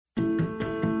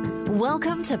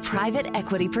Welcome to Private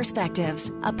Equity Perspectives,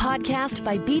 a podcast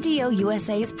by BDO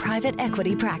USA's private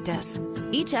equity practice.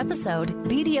 Each episode,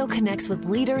 BDO connects with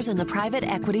leaders in the private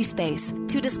equity space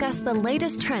to discuss the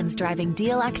latest trends driving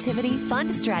deal activity,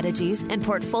 fund strategies, and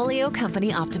portfolio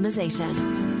company optimization.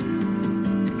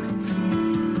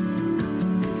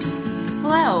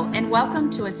 Hello, and welcome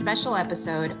to a special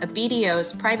episode of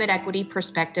BDO's Private Equity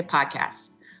Perspective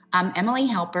podcast. I'm Emily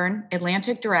Halpern,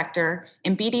 Atlantic Director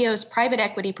in BDO's private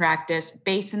equity practice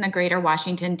based in the Greater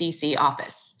Washington, D.C.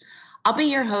 office. I'll be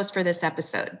your host for this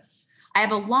episode. I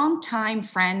have a longtime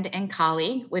friend and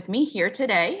colleague with me here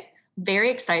today. Very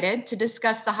excited to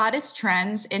discuss the hottest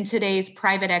trends in today's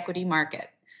private equity market,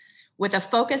 with a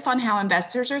focus on how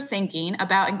investors are thinking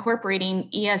about incorporating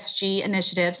ESG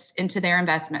initiatives into their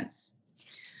investments.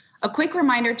 A quick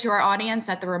reminder to our audience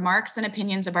that the remarks and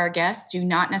opinions of our guests do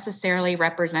not necessarily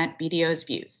represent BDO's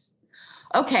views.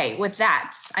 Okay, with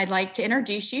that, I'd like to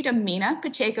introduce you to Mina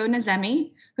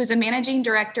Pacheco-Nazemi, who's a managing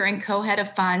director and co-head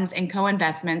of funds and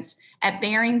co-investments at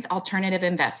Barings Alternative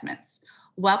Investments.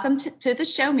 Welcome to the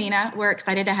show, Mina. We're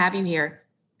excited to have you here.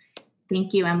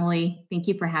 Thank you, Emily. Thank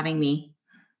you for having me.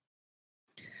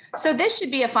 So this should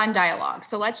be a fun dialogue.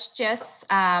 So let's just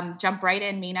jump right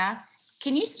in, Mina.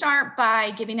 Can you start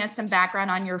by giving us some background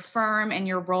on your firm and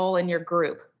your role in your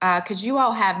group? Because you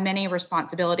all have many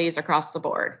responsibilities across the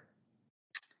board.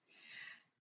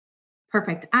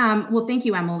 Perfect. Well, thank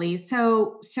you, Emily.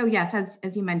 So yes,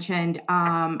 as you mentioned,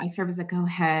 I serve as a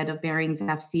co-head of Barings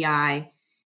FCI.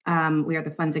 We are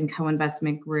the funds and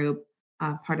co-investment group,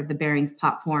 part of the Barings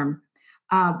platform.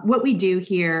 What we do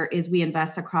here is we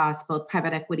invest across both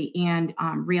private equity and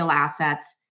real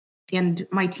assets. And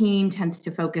my team tends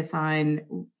to focus on,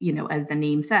 as the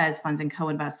name says, funds and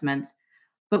co-investments.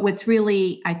 But what's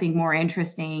really, I think, more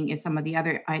interesting is some of the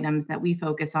other items that we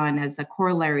focus on as a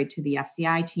corollary to the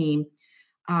FCI team.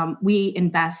 We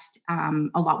invest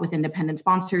a lot with independent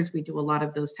sponsors. We do a lot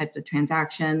of those types of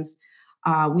transactions.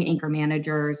 We anchor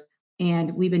managers.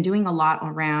 And we've been doing a lot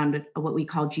around what we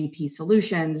call GP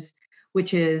solutions,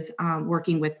 which is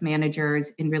working with managers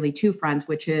in really two fronts,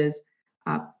 which is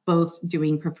both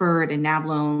doing preferred and NAV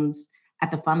loans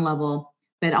at the fund level,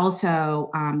 but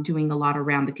also doing a lot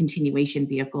around the continuation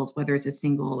vehicles, whether it's a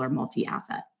single or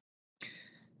multi-asset.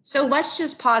 So let's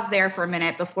just pause there for a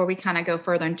minute before we kind of go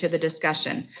further into the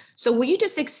discussion. So will you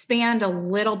just expand a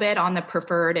little bit on the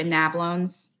preferred and NAV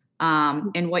loans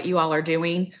and what you all are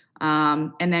doing,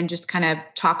 and then just kind of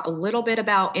talk a little bit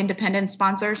about independent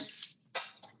sponsors?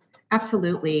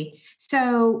 Absolutely.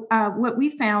 So what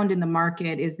we found in the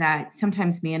market is that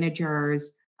sometimes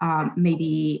managers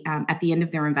maybe at the end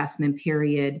of their investment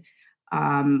period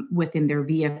within their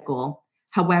vehicle,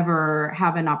 however,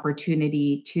 have an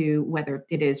opportunity to, whether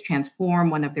it is transform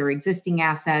one of their existing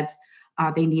assets,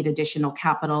 they need additional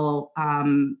capital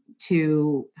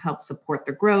to help support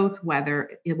the growth,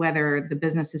 whether the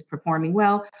business is performing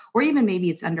well, or even maybe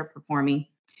it's underperforming.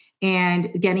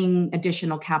 And getting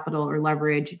additional capital or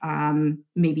leverage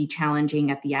may be challenging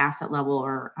at the asset level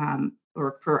or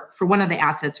for one of the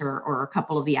assets or a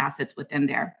couple of the assets within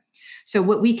there. So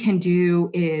what we can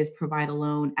do is provide a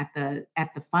loan at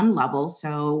the fund level.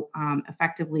 So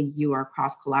effectively, you are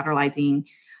cross-collateralizing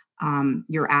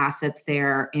your assets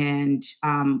there, and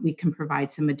we can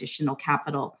provide some additional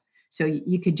capital. So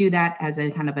you could do that as a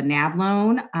kind of a NAV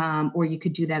loan, or you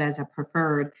could do that as a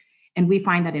preferred. And we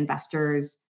find that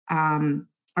investors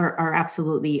are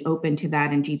absolutely open to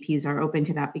that, and GPs are open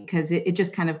to that because it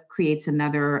just kind of creates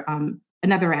another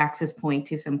access point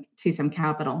to some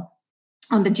capital.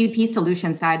 On the GP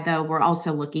solution side, though, we're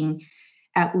also looking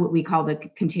at what we call the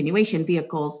continuation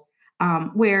vehicles,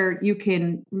 where you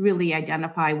can really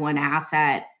identify one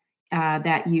asset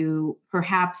that you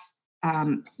perhaps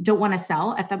don't want to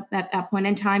sell at that point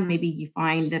in time. Maybe you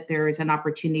find that there is an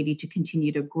opportunity to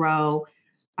continue to grow.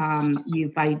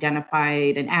 You've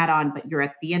identified an add-on, but you're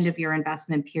at the end of your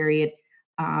investment period.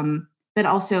 But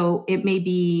also it may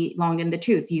be long in the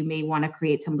tooth. You may want to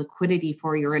create some liquidity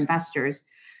for your investors.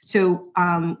 So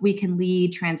we can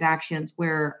lead transactions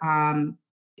where,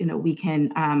 we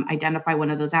can identify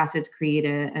one of those assets, create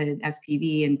an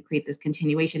SPV and create this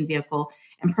continuation vehicle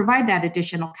and provide that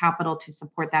additional capital to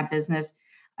support that business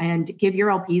and give your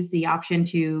LPs the option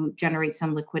to generate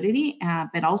some liquidity,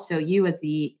 but also you as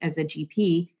the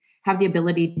GP have the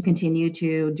ability to continue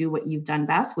to do what you've done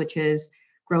best, which is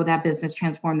grow that business,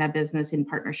 transform that business in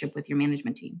partnership with your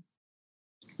management team.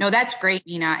 No, that's great,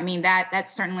 Mina. I mean, that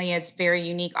certainly is very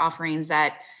unique offerings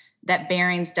that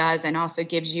Barings does, and also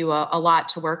gives you a lot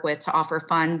to work with to offer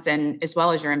funds and as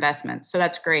well as your investments. So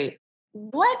that's great.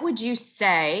 What would you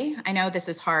say, I know this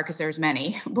is hard because there's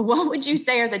many, but what would you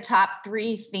say are the top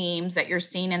 3 themes that you're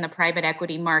seeing in the private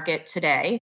equity market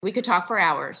today? We could talk for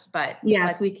hours, but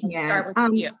Yes, we let's start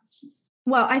can. with you.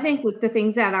 Well, I think with the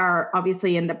things that are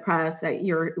obviously in the press that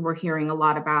we're hearing a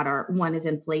lot about are, one is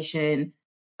inflation.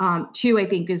 2, I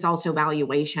think, is also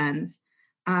valuations.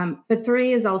 But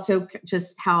 3 is also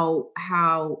just how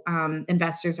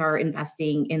investors are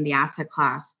investing in the asset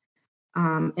class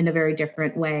in a very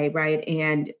different way, right?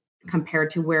 And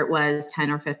compared to where it was 10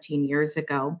 or 15 years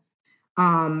ago.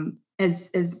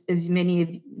 As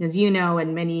many as you know,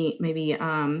 and many maybe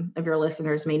of your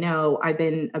listeners may know, I've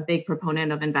been a big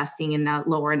proponent of investing in the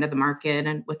lower end of the market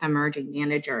and with emerging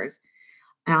managers.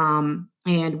 And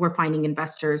we're finding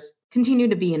investors continue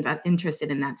to be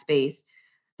interested in that space.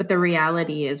 But the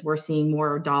reality is we're seeing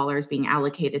more dollars being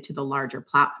allocated to the larger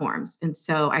platforms. And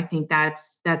so I think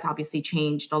that's obviously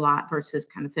changed a lot versus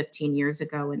kind of 15 years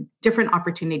ago, and different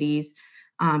opportunities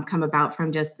come about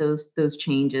from just those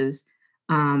changes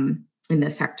in the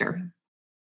sector.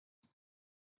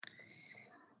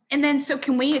 And then, so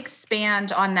can we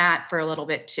expand on that for a little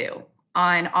bit too,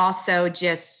 on also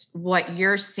just what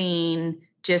you're seeing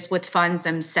just with funds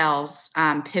themselves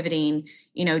pivoting,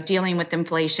 dealing with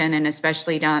inflation, and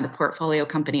especially down at the portfolio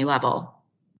company level?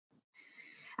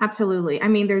 Absolutely. I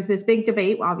mean, there's this big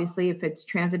debate, obviously, if it's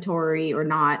transitory or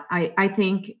not. I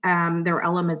think there are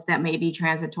elements that may be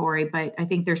transitory, but I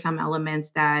think there's some elements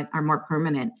that are more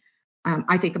permanent.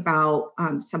 I think about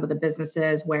some of the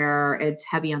businesses where it's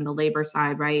heavy on the labor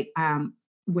side, right?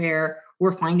 Where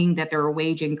we're finding that there are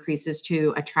wage increases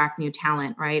to attract new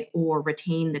talent, right? Or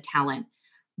retain the talent.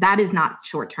 That is not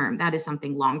short term. That is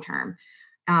something long term.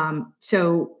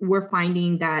 So we're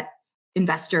finding that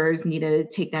investors need to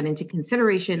take that into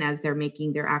consideration as they're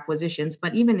making their acquisitions.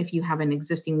 But even if you have an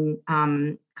existing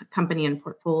company and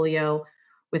portfolio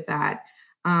with that,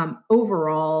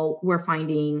 overall, we're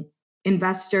finding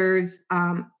investors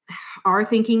are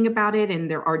thinking about it,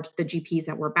 and there are the GPs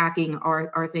that we're backing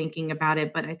are thinking about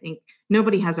it. But I think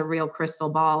nobody has a real crystal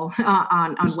ball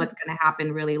on what's going to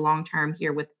happen really long term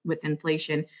here with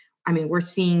inflation. I mean, we're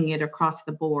seeing it across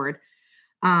the board.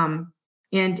 And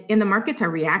the markets are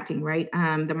reacting, right?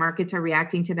 The markets are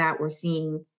reacting to that. We're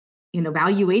seeing,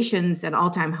 valuations at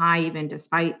all-time high, even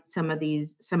despite some of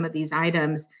these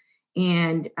items.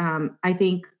 And I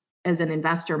think as an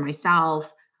investor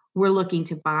myself, we're looking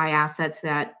to buy assets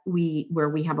where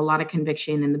we have a lot of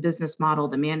conviction in the business model,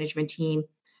 the management team,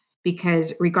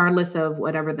 because regardless of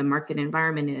whatever the market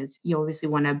environment is, you obviously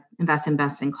want to invest in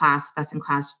best-in-class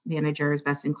managers,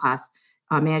 best-in-class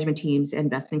management teams, and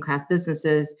best-in-class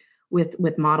businesses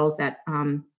with models that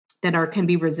can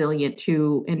be resilient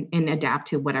to and adapt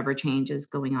to whatever change is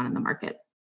going on in the market.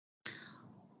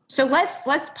 So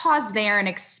let's pause there and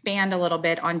expand a little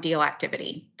bit on deal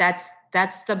activity. That's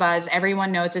the buzz.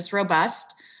 Everyone knows it's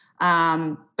robust.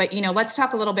 But let's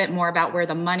talk a little bit more about where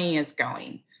the money is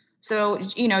going. So,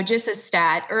 just a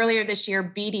stat, earlier this year,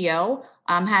 BDO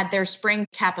had their spring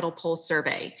capital pulse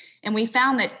survey, and we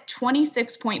found that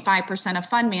 26.5% of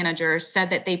fund managers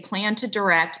said that they plan to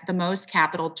direct the most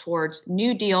capital towards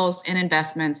new deals and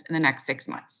investments in the next 6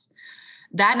 months.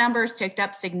 That number has ticked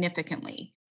up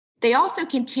significantly. They also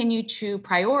continue to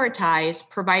prioritize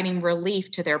providing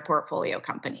relief to their portfolio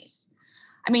companies.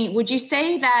 I mean, would you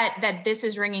say that this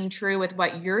is ringing true with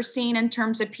what you're seeing in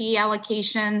terms of PE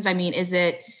allocations? I mean, is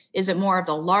it more of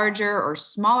the larger or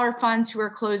smaller funds who are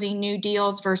closing new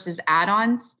deals versus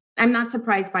add-ons? I'm not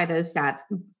surprised by those stats.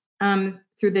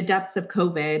 Through the depths of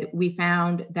COVID, we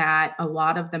found that a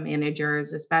lot of the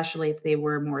managers, especially if they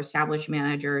were more established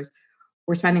managers,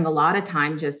 were spending a lot of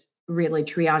time just really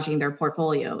triaging their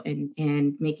portfolio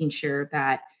and making sure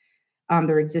that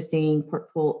their existing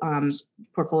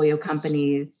portfolio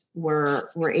companies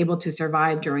were able to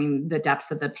survive during the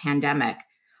depths of the pandemic.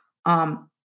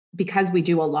 Because we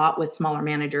do a lot with smaller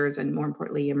managers and, more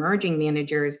importantly, emerging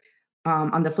managers,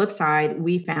 on the flip side,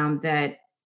 we found that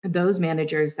those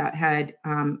managers that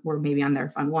were maybe on their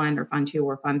fund 1 or fund 2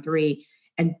 or fund 3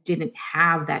 and didn't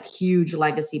have that huge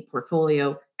legacy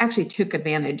portfolio actually took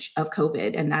advantage of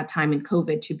COVID and that time in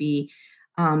COVID to be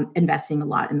investing a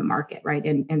lot in the market, right?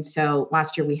 And so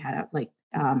last year we had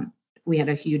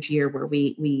a huge year where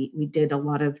we did a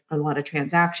lot of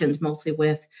transactions, mostly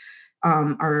with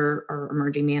our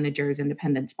emerging managers,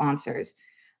 independent sponsors.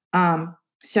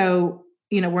 So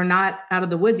we're not out of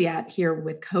the woods yet here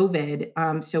with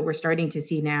COVID. So we're starting to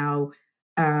see now,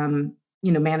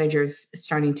 managers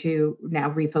starting to now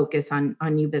refocus on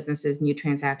new businesses, new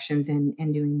transactions,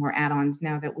 and doing more add-ons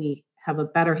now that we have a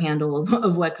better handle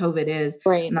of what COVID is.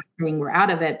 Right. I'm not saying we're out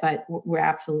of it, but we're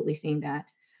absolutely seeing that.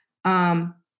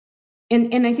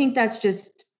 And I think that's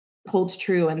just holds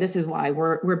true. And this is why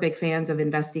we're big fans of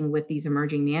investing with these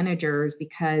emerging managers,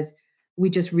 because we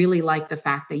just really like the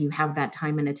fact that you have that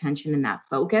time and attention and that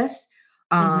focus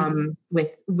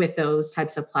with those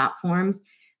types of platforms.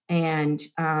 And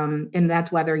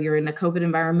that's whether you're in a COVID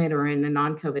environment or in a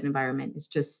non-COVID environment. It's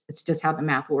just how the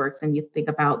math works. And you think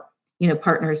about,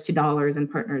 partners to dollars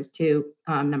and partners to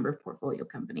number of portfolio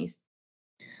companies.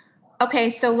 Okay,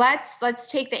 so let's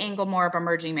take the angle more of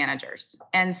emerging managers.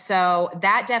 And so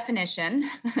that definition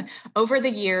over the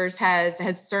years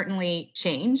has certainly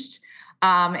changed.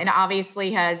 And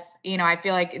obviously has, I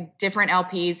feel like different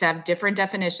LPs have different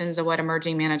definitions of what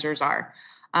emerging managers are.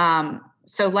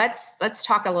 So let's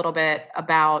talk a little bit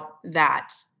about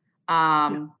that.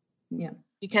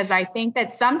 Because I think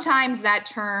that sometimes that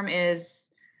term is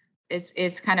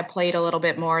kind of played a little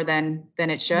bit more than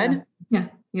it should.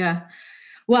 Yeah.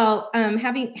 Well,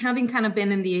 having kind of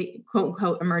been in the quote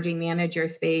unquote emerging manager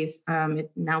space,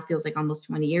 it now feels like almost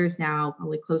 20 years now,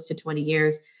 probably close to 20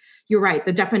 years. You're right.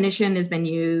 The definition has been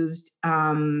used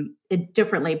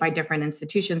differently by different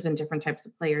institutions and different types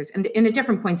of players and at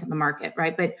different points in the market,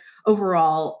 right? But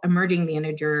overall, emerging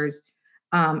managers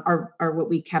are what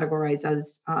we categorize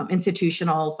as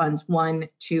institutional funds 1,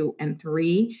 2, and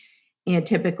 3, and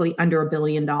typically under $1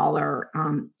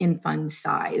 billion in fund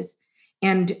size.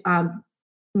 And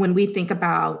when we think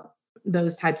about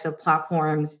those types of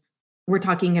platforms, we're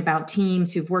talking about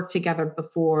teams who've worked together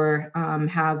before,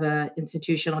 have an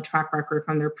institutional track record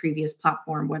from their previous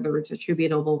platform, whether it's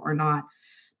attributable or not,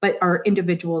 but are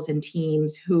individuals and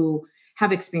teams who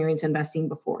have experience investing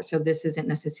before. So this isn't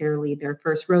necessarily their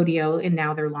first rodeo, and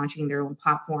now they're launching their own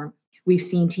platform. We've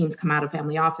seen teams come out of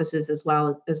family offices as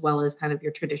well as kind of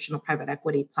your traditional private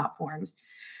equity platforms.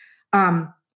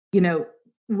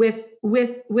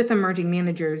 With emerging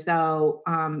managers, though,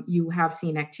 you have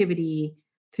seen activity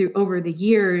over the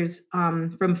years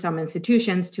from some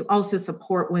institutions to also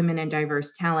support women and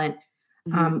diverse talent,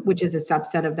 which is a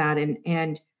subset of that.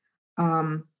 And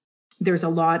there's a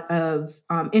lot of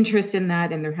interest in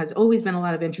that, and there has always been a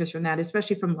lot of interest from that,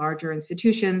 especially from larger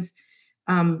institutions,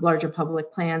 larger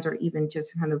public plans, or even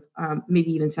just kind of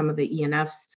maybe even some of the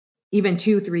ENFs. Even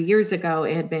 2-3 years ago,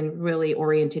 it had been really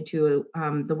oriented to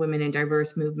the women and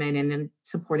diverse movement, and then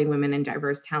supporting women and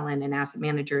diverse talent and asset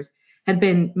managers had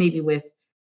been maybe with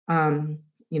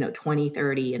 20,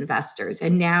 30 investors.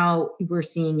 And now we're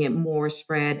seeing it more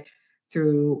spread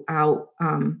throughout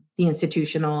the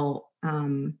institutional,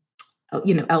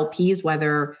 LPs,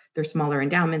 whether they're smaller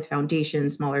endowments,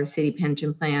 foundations, smaller city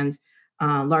pension plans,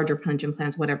 larger pension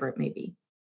plans, whatever it may be.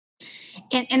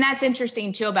 And that's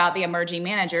interesting too about the emerging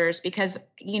managers, because,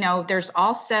 there's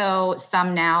also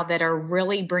some now that are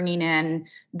really bringing in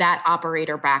that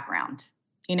operator background.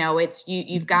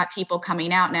 You've got people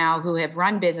coming out now who have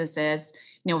run businesses,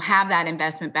 have that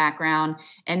investment background,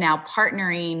 and now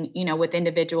partnering, with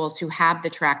individuals who have the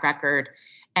track record.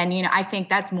 And, I think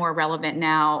that's more relevant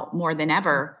now more than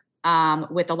ever,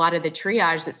 with a lot of the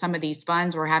triage that some of these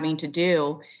funds were having to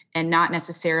do, and not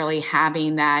necessarily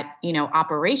having that,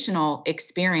 operational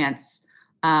experience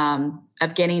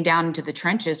of getting down into the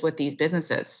trenches with these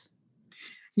businesses.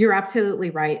 You're absolutely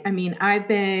right. I mean, I've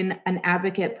been an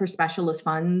advocate for specialist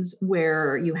funds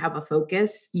where you have a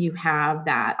focus, you have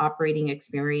that operating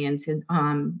experience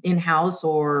in-house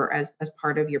or as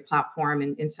part of your platform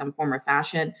in some form or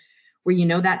fashion, where you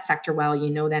know that sector well, you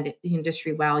know that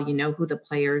industry well, you know who the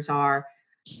players are.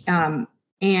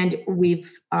 And we've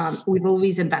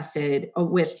always invested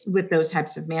with those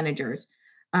types of managers.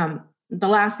 The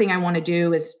last thing I want to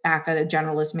do is back a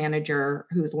generalist manager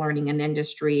who's learning an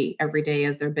industry every day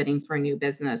as they're bidding for a new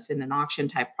business in an auction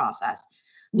type process.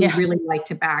 We really like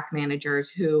to back managers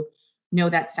who know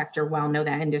that sector well, know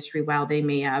that industry well. They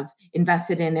may have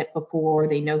invested in it before.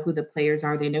 They know who the players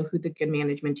are. They know who the good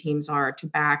management teams are to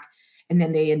back, and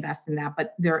then they invest in that.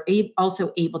 But they're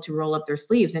also able to roll up their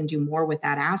sleeves and do more with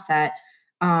that asset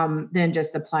than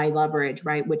just apply leverage,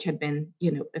 right? Which had been,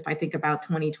 if I think about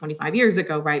 20, 25 years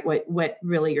ago, right, what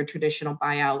really your traditional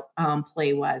buyout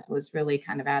play was really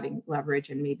kind of adding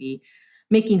leverage and maybe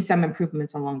making some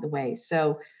improvements along the way.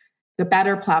 So the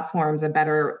better platforms, the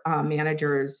better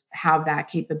managers have that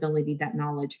capability, that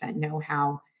knowledge, that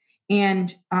know-how.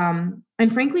 And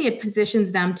frankly, it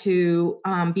positions them to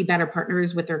be better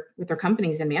partners with their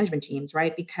companies and management teams,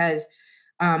 right? Because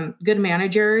good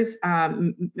managers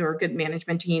or good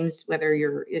management teams, whether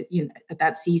you're at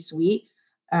that C-suite,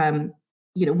 want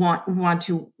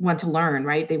to learn,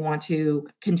 right? They want to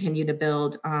continue to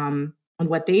build on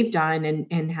what they've done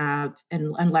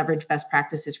and leverage best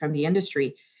practices from the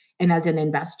industry. And as an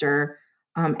investor,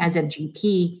 as a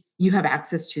GP, you have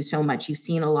access to so much. You've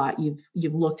seen a lot.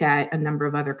 You've looked at a number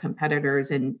of other competitors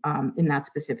in that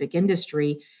specific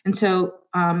industry, and so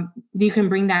you can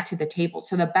bring that to the table.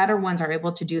 So the better ones are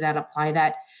able to do that, apply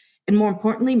that, and more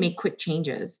importantly, make quick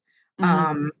changes.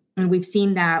 And we've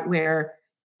seen that where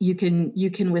you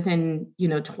can within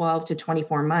 12 to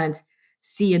 24 months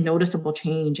see a noticeable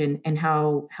change in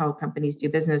how companies do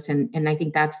business, and I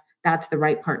think that's the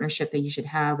right partnership that you should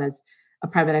have as a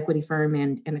private equity firm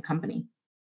and a company.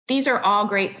 These are all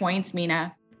great points,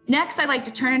 Mina. Next, I'd like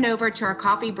to turn it over to our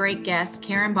coffee break guest,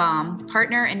 Karen Baum,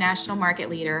 partner and national market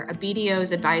leader of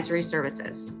BDO's Advisory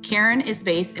Services. Karen is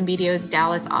based in BDO's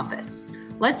Dallas office.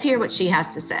 Let's hear what she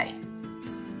has to say.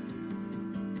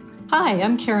 Hi,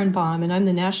 I'm Karen Baum, and I'm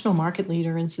the National Market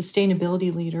Leader and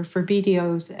Sustainability Leader for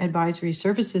BDO's Advisory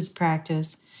Services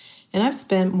practice. And I've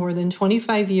spent more than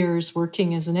 25 years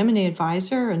working as an M&A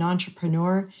advisor, an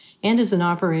entrepreneur, and as an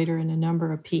operator in a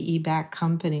number of PE-backed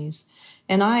companies.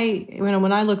 And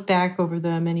when I look back over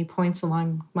the many points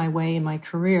along my way in my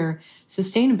career,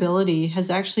 sustainability has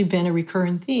actually been a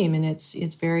recurring theme in its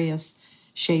various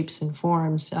shapes and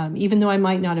forms, even though I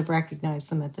might not have recognized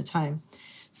them at the time.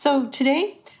 So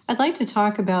today, I'd like to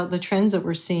talk about the trends that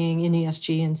we're seeing in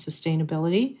ESG and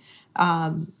sustainability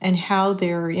and how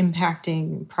they're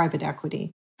impacting private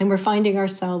equity. And we're finding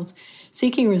ourselves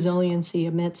seeking resiliency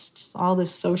amidst all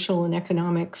this social and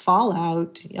economic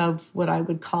fallout of what I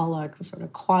would call a sort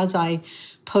of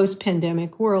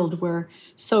quasi-post-pandemic world where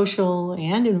social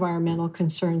and environmental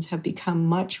concerns have become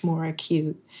much more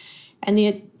acute. And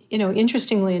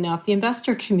interestingly enough, the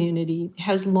investor community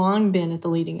has long been at the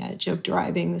leading edge of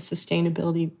driving the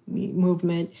sustainability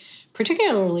movement,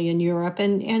 particularly in Europe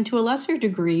and to a lesser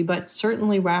degree, but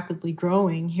certainly rapidly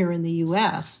growing here in the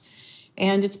U.S.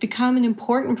 And it's become an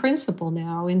important principle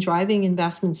now in driving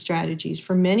investment strategies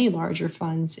for many larger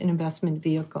funds and investment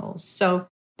vehicles. So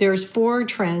there's 4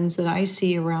 trends that I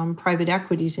see around private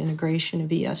equity's integration of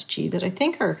ESG that I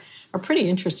think are pretty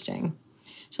interesting.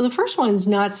 So the first one is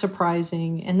not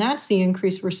surprising, and that's the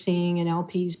increase we're seeing in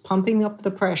LPs pumping up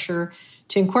the pressure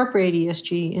to incorporate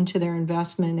ESG into their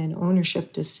investment and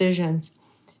ownership decisions.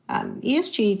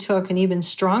 ESG took an even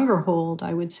stronger hold,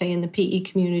 I would say, in the PE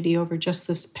community over just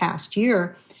this past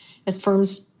year as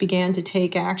firms began to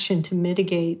take action to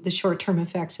mitigate the short-term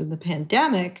effects of the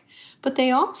pandemic, but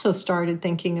they also started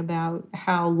thinking about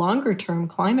how longer-term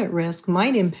climate risk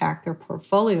might impact their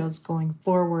portfolios going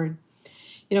forward.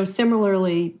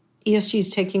 Similarly, ESG is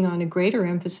taking on a greater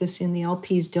emphasis in the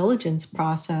LP's diligence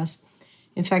process.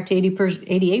 In fact,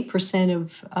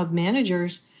 88% of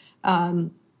managers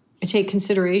take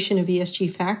consideration of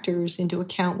ESG factors into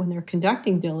account when they're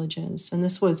conducting diligence. And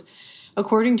this was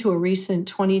according to a recent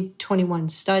 2021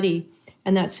 study.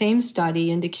 And that same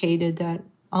study indicated that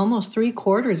almost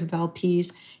 3/4 of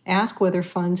LPs ask whether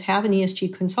funds have an ESG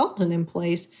consultant in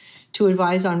place to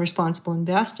advise on responsible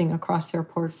investing across their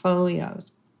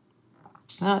portfolios.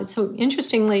 So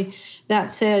interestingly, that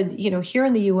said, here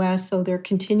in the U.S., though, there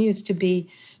continues to be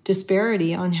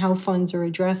disparity on how funds are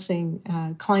addressing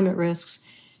climate risks.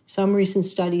 Some recent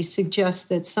studies suggest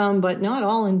that some, but not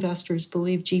all investors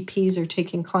believe GPs are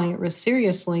taking climate risk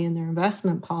seriously in their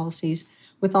investment policies,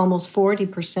 with almost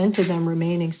 40% of them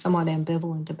remaining somewhat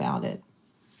ambivalent about it.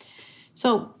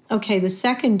 So, the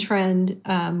second trend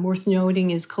worth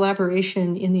noting is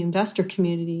collaboration in the investor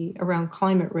community around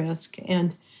climate risk.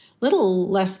 And little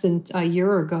less than a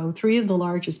year ago, 3 of the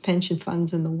largest pension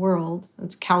funds in the world,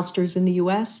 that's CalSTRS in the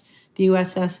U.S., the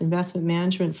USS Investment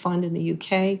Management Fund in the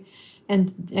UK,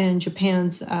 and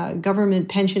Japan's Government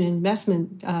Pension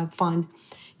Investment Fund,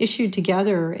 issued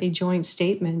together a joint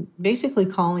statement basically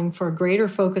calling for a greater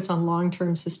focus on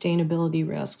long-term sustainability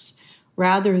risks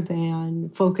rather than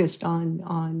focused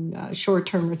on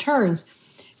short-term returns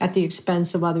at the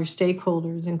expense of other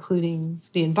stakeholders, including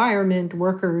the environment,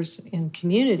 workers, and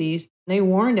communities. They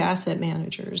warned asset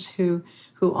managers who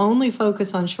only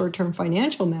focus on short-term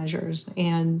financial measures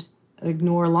and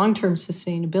ignore long-term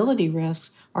sustainability risks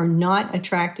are not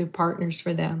attractive partners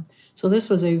for them. So this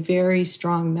was a very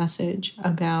strong message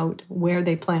about where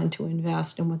they plan to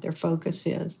invest and what their focus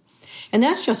is. And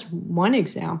that's just one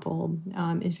example.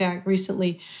 In fact,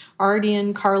 recently,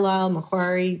 Ardian, Carlyle,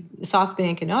 Macquarie,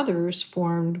 SoftBank, and others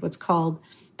formed what's called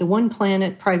the One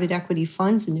Planet Private Equity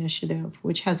Funds Initiative,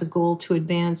 which has a goal to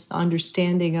advance the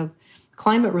understanding of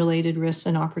climate-related risks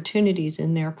and opportunities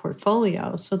in their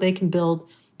portfolio so they can build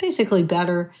basically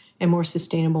better and more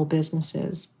sustainable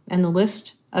businesses. And the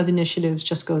list of initiatives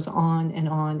just goes on and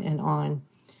on and on.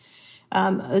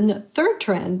 A third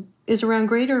trend is around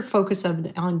greater focus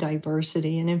on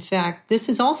diversity. And in fact, this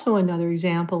is also another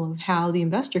example of how the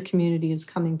investor community is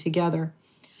coming together.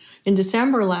 In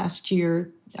December last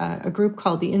year, a group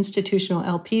called the Institutional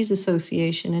LPs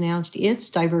Association announced its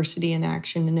Diversity in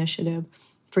Action initiative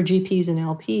for GPs and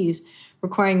LPs,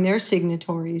 requiring their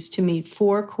signatories to meet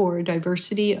 4 core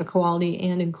diversity, equality,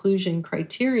 and inclusion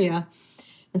criteria.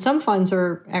 And some funds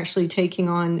are actually taking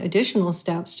on additional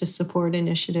steps to support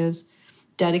initiatives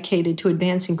dedicated to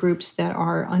advancing groups that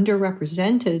are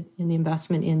underrepresented in the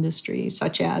investment industry,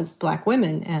 such as Black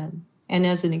women. And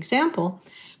as an example,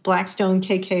 Blackstone,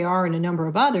 KKR, and a number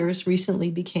of others recently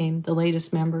became the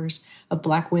latest members of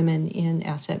Black women in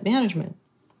asset management.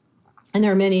 And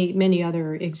there are many, many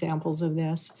other examples of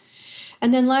this.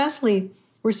 And then lastly,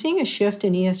 we're seeing a shift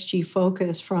in ESG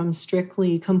focus from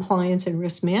strictly compliance and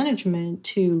risk management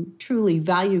to truly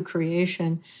value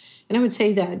creation. And I would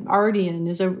say that Ardian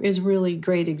is a really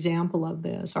great example of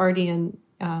this. Ardian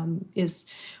is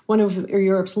one of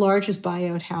Europe's largest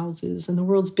buyout houses and the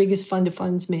world's biggest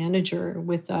fund-of-funds manager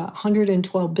with a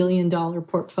 $112 billion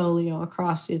portfolio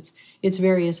across its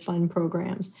various fund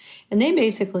programs. And they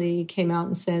basically came out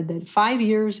and said that 5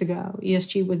 years ago,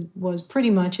 ESG was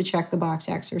pretty much a check-the-box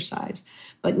exercise.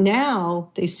 But now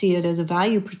they see it as a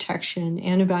value protection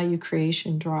and a value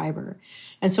creation driver.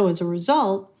 And so as a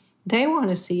result, they want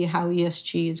to see how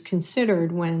ESG is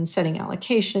considered when setting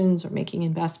allocations or making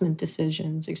investment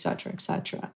decisions, et cetera, et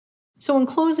cetera. So in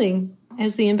closing,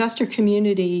 as the investor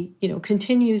community,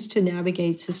 continues to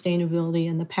navigate sustainability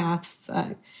and the path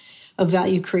of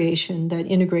value creation that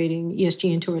integrating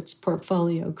ESG into its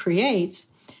portfolio creates,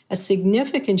 a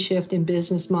significant shift in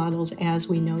business models as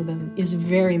we know them is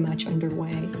very much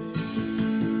underway.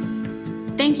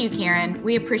 Thank you, Karen.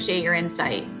 We appreciate your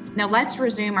insight. Now let's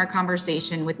resume our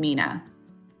conversation with Mina.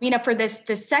 Mina, for the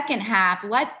second half,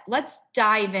 let's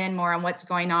dive in more on what's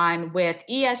going on with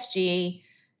ESG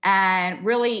and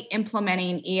really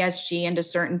implementing ESG into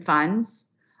certain funds.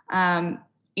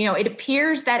 It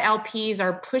appears that LPs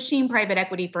are pushing private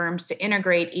equity firms to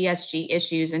integrate ESG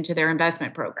issues into their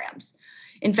investment programs.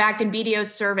 In fact, in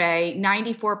BDO's survey,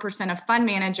 94% of fund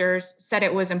managers said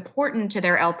it was important to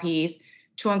their LPs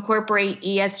to incorporate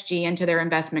ESG into their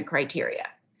investment criteria.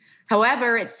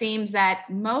 However, it seems that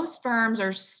most firms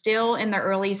are still in the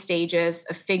early stages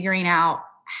of figuring out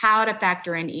how to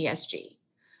factor in ESG.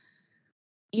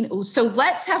 So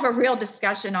let's have a real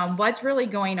discussion on what's really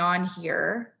going on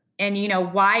here and,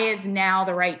 why is now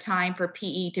the right time for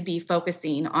PE to be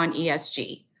focusing on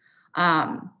ESG.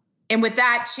 And with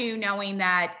that, too, knowing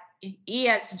that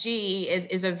ESG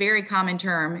is a very common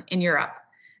term in Europe.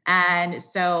 And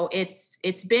so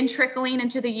it's been trickling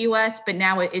into the U.S., but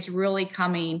now it's really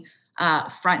coming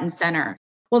front and center.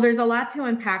 Well, there's a lot to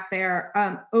unpack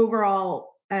there.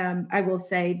 Overall, I will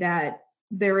say that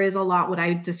there is a lot what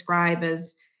I describe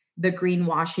as the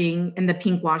greenwashing and the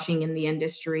pinkwashing in the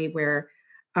industry, where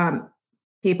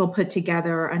people put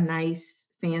together a nice,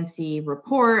 fancy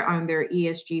report on their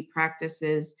ESG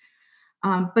practices.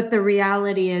 But the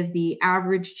reality is the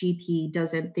average GP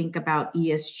doesn't think about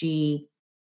ESG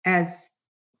as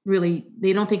really,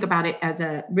 they don't think about it as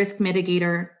a risk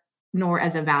mitigator nor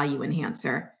as a value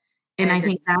enhancer. And I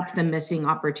think that's the missing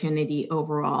opportunity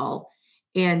overall.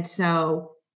 And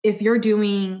so if you're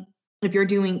doing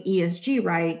ESG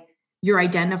right, you're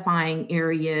identifying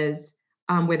areas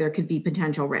where there could be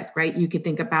potential risk, right? You could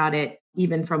think about it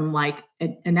even from like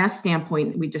an S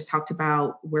standpoint. We just talked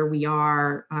about where we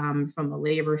are from a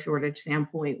labor shortage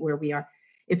standpoint, where we are.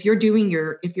 If you're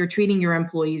treating your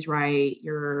employees right,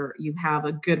 you have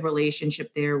a good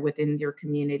relationship there within your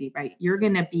community, right? You're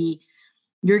going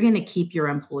to keep your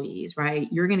employees, right?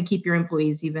 You're going to keep your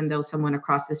employees even though someone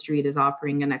across the street is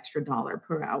offering an extra $1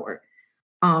 per hour.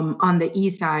 On the E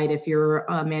side, if you're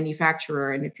a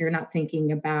manufacturer and if you're not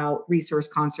thinking about resource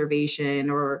conservation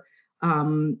or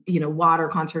water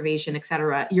conservation, et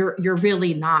cetera, you're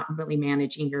really not really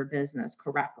managing your business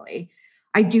correctly.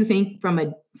 I do think from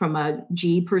a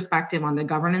G perspective on the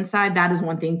governance side, that is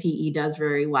one thing PE does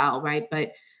very well, right?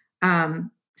 But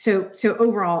so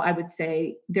overall, I would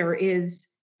say there's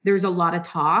a lot of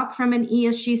talk from an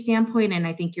ESG standpoint, and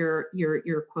I think your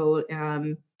quote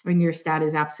and your stat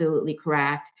is absolutely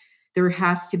correct. There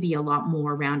has to be a lot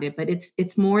more around it, but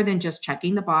it's more than just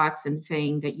checking the box and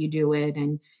saying that you do it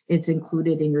and it's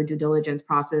included in your due diligence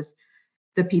process.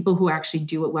 The people who actually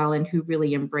do it well and who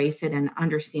really embrace it and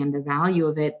understand the value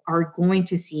of it are going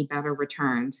to see better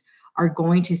returns, are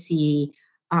going to see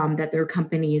that their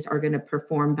companies are going to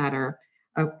perform better,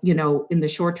 in the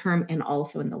short term and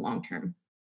also in the long term.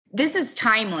 This is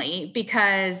timely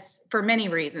because for many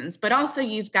reasons, but also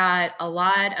you've got a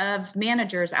lot of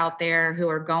managers out there who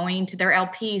are going to their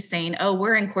LPs saying, oh,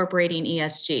 we're incorporating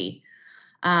ESG.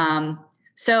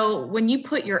 So when you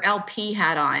put your LP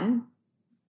hat on,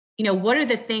 what are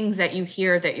the things that you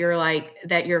hear that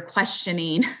you're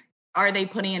questioning? Are they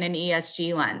putting in an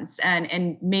ESG lens?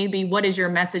 And maybe what is your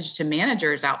message to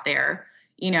managers out there,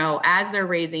 as they're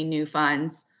raising new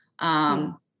funds,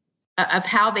 of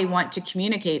how they want to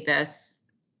communicate this?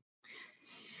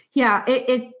 Yeah,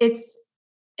 it's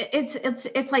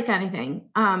like anything.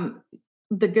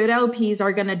 The good LPs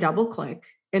are going to double click,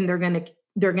 and they're going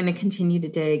to continue to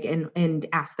dig and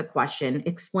ask the question,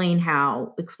 explain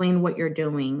what you're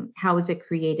doing, how has it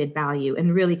created value,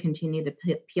 and really continue to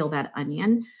peel that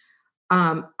onion.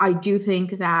 I do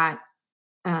think that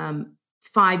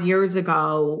 5 years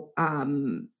ago,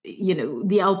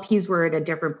 the LPs were at a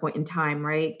different point in time,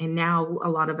 right? And now a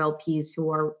lot of LPs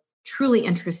who are truly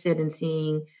interested in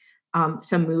seeing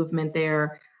some movement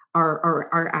there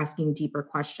are asking deeper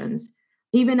questions.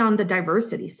 Even on the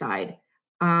diversity side,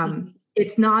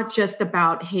 it's not just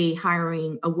about, hey,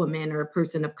 hiring a woman or a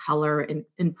person of color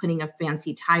and putting a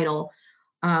fancy title.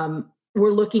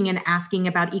 We're looking and asking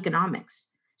about economics.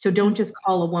 So don't just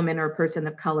call a woman or a person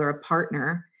of color a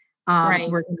partner. Right.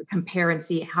 We're going to compare and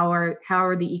see how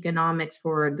are the economics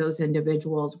for those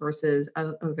individuals versus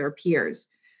their peers.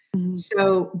 Mm-hmm.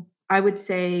 So I would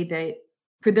say that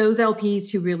for those LPs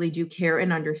who really do care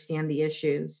and understand the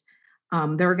issues,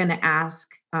 they're going to ask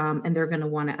and they're going to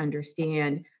want to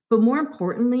understand. But more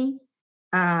importantly,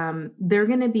 they're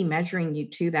going to be measuring you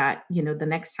to that, the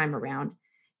next time around.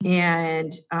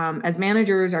 And as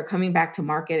managers are coming back to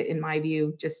market, in my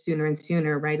view, just sooner and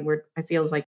sooner, right? It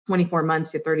feels like 24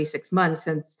 months to 36 months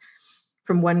since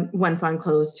from one fund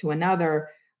close to another.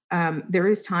 There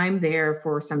is time there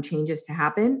for some changes to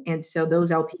happen. And so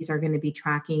those LPs are going to be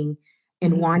tracking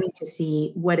and wanting to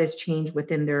see what has changed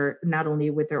within not only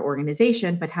with their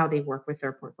organization, but how they work with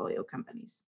their portfolio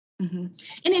companies. Mm-hmm. And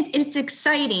it's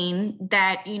exciting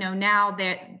that, now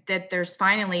that there's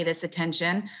finally this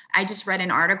attention. I just read an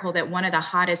article that one of the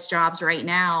hottest jobs right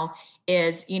now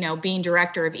is, being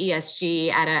director of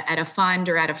ESG at a fund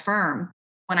or at a firm.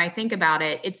 When I think about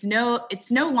it, it's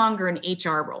no longer an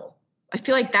HR role. I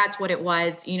feel like that's what it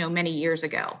was, many years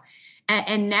ago.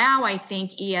 And now I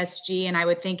think ESG, and I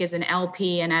would think as an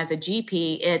LP and as a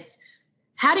GP, it's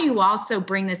how do you also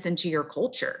bring this into your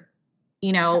culture?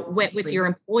 With your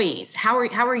employees, how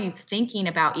are you thinking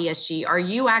about ESG? Are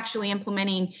you actually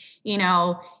implementing,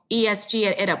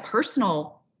 ESG at a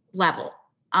personal level,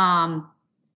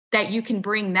 that you can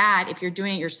bring that if you're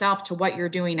doing it yourself to what you're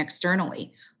doing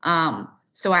externally?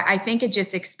 So I think it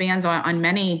just expands on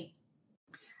many.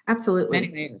 Absolutely.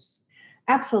 Many layers.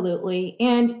 Absolutely.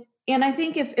 And I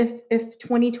think if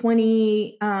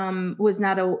 2020 was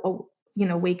not a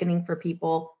awakening for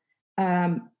people,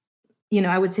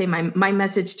 I would say my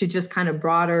message to just kind of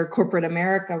broader corporate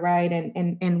America, right,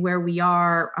 and where we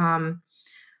are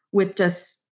with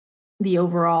just the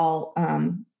overall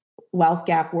wealth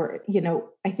gap, where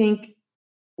I think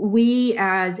we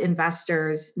as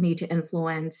investors need to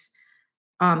influence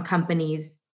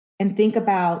companies and think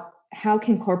about how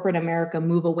can corporate America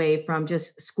move away from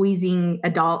just squeezing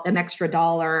an extra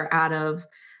dollar out of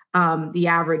the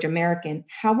average American.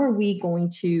 How are we going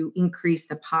to increase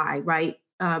the pie, right?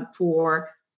 For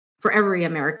every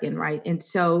American, right? And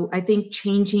so I think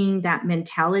changing that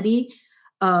mentality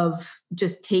of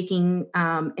just taking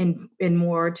and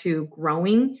more to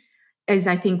growing is,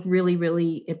 I think, really,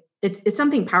 really, it's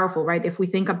something powerful, right? If we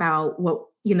think about what,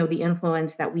 the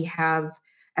influence that we have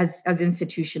as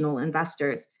institutional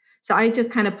investors. So I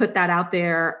just kind of put that out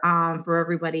there for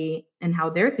everybody and how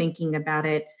they're thinking about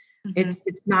it. Mm-hmm.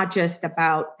 It's not just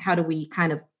about how do we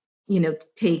kind of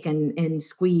take and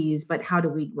squeeze, but how do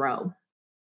we grow?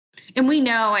 And we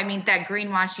know, that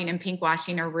greenwashing and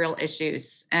pinkwashing are real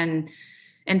issues, and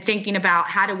thinking about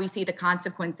how do we see the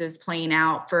consequences playing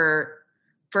out for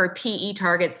PE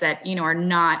targets that, are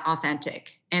not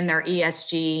authentic in their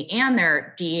ESG and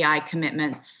their DEI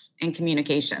commitments and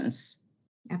communications.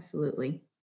 Absolutely.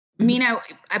 Mina,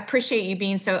 I appreciate you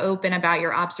being so open about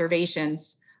your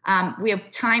observations. We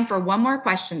have time for one more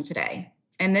question today.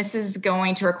 And this is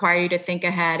going to require you to think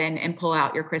ahead and pull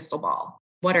out your crystal ball.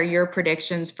 What are your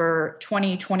predictions for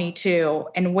 2022,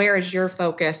 and where is your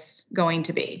focus going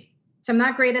to be? So I'm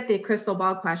not great at the crystal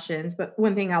ball questions, but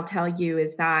one thing I'll tell you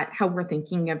is that how we're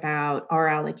thinking about our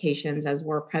allocations as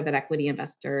we're private equity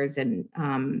investors and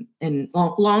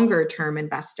longer term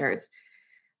investors.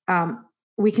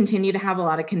 We continue to have a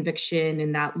lot of conviction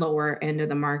in that lower end of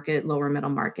the market, lower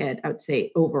middle market, I would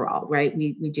say overall, right?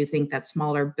 We do think that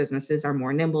smaller businesses are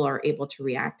more nimble, are able to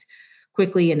react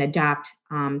quickly and adapt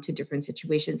to different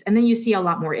situations. And then you see a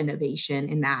lot more innovation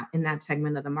in that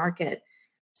segment of the market.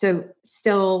 So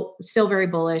still very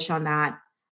bullish on that.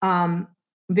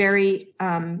 very,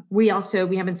 we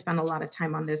haven't spent a lot of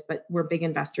time on this, but we're big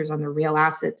investors on the real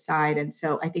asset side. And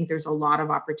so I think there's a lot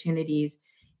of opportunities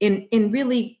in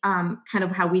really kind of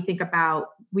how we think about,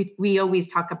 we always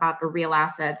talk about the real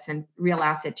assets and real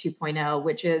asset 2.0,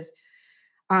 which is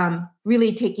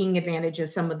really taking advantage of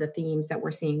some of the themes that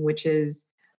we're seeing, which is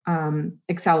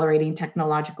accelerating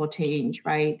technological change,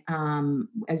 right?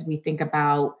 As we think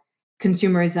about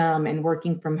consumerism and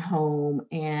working from home,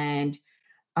 and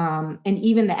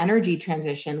even the energy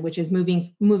transition, which is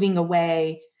moving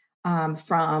away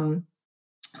from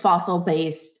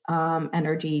fossil-based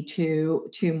energy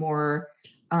to more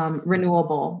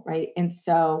renewable, right? And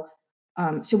so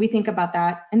we think about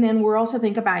that, and then we're also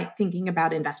thinking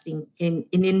about investing in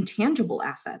intangible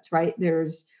assets, right?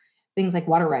 There's things like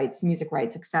water rights, music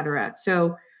rights, et cetera.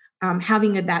 So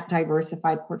having that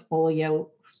diversified portfolio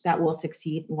that will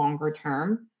succeed longer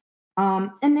term.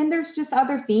 And then there's just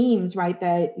other themes, right,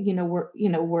 that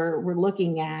we're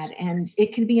looking at, and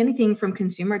it could be anything from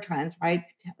consumer trends, right,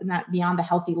 not beyond the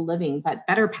healthy living, but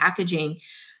better packaging,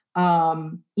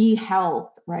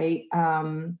 e-health, right.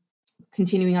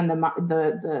 Continuing on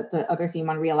the other theme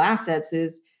on real assets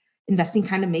is investing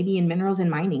kind of maybe in minerals and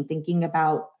mining, thinking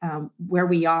about where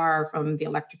we are from the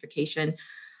electrification,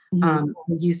 the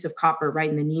use of copper, right,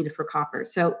 and the need for copper.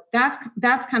 So that's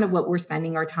kind of what we're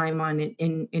spending our time on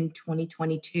in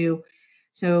 2022.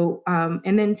 So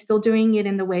and then still doing it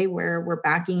in the way where we're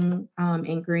backing,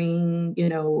 anchoring,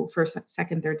 first,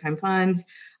 second, third time funds,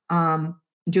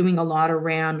 doing a lot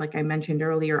around, like I mentioned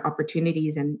earlier,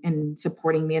 opportunities and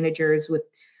supporting managers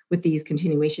with these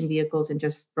continuation vehicles and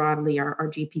just broadly our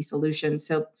GP solutions.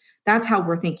 So that's how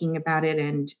we're thinking about it,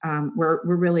 and we're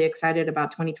really excited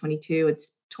about 2022.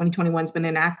 2021's been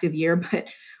an active year, but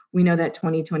we know that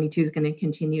 2022 is going to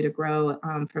continue to grow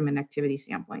from an activity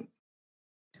standpoint.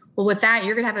 Well, with that,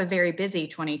 you're going to have a very busy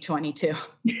 2022.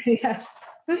 Yeah.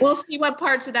 We'll see what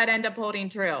parts of that end up holding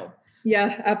true.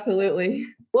 Yeah, absolutely.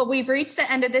 Well, we've reached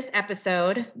the end of this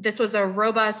episode. This was a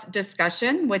robust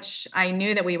discussion, which I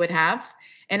knew that we would have,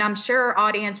 and I'm sure our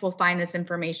audience will find this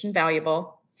information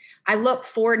valuable. I look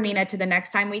forward, Mina, to the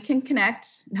next time we can connect,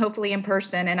 hopefully in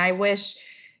person, and I wish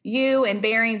you and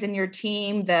Barings and your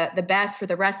team the best for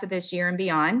the rest of this year and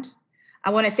beyond.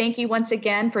 I want to thank you once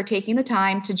again for taking the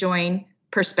time to join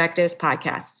Perspectives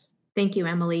Podcast. Thank you,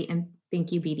 Emily, and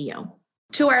thank you, BDO.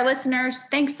 To our listeners,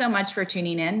 thanks so much for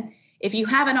tuning in. If you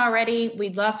haven't already,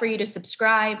 we'd love for you to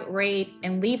subscribe, rate,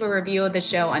 and leave a review of the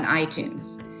show on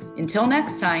iTunes. Until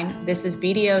next time, this is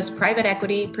BDO's Private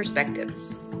Equity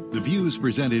Perspectives. The views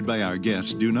presented by our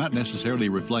guests do not necessarily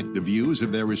reflect the views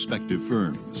of their respective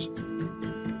firms.